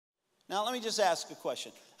Now, let me just ask a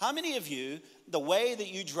question. How many of you, the way that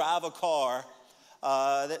you drive a car,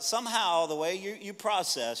 that somehow the way you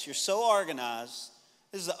process, you're so organized,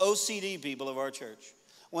 this is the OCD people of our church.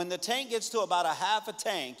 When the tank gets to about a half a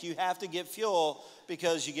tank, you have to get fuel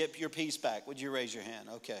because you get your piece back. Would you raise your hand?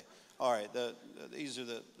 Okay. All right. These are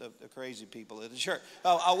the crazy people at the church.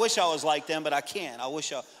 Oh, I wish I was like them, but I can't.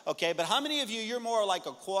 Okay. But how many of you, you're more like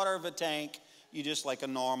a quarter of a tank? You just like a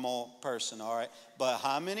normal person, all right? But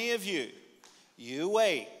how many of you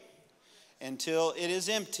wait until it is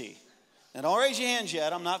empty? Now, don't raise your hands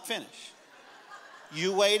yet. I'm not finished.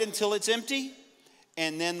 You wait until it's empty,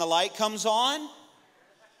 and then the light comes on.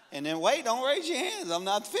 And then wait, don't raise your hands. I'm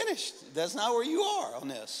not finished. That's not where you are on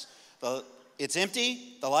this. It's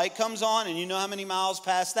empty, the light comes on, and you know how many miles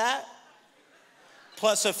past that?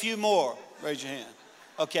 Plus a few more. Raise your hand.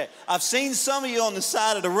 Okay, I've seen some of you on the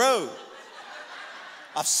side of the road.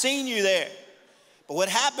 I've seen you there. But what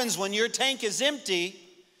happens when your tank is empty,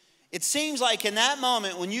 it seems like in that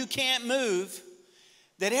moment when you can't move,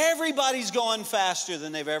 that everybody's going faster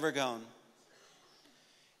than they've ever gone.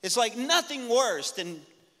 It's like nothing worse than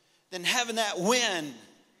having that wind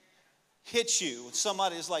hit you.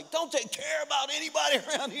 Somebody is like, don't they care about anybody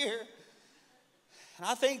around here? And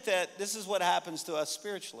I think that this is what happens to us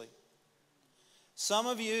spiritually. Some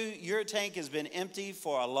of you, your tank has been empty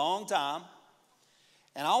for a long time.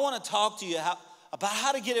 And I want to talk to you about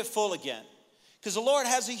how to get it full again. Because the Lord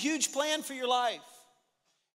has a huge plan for your life.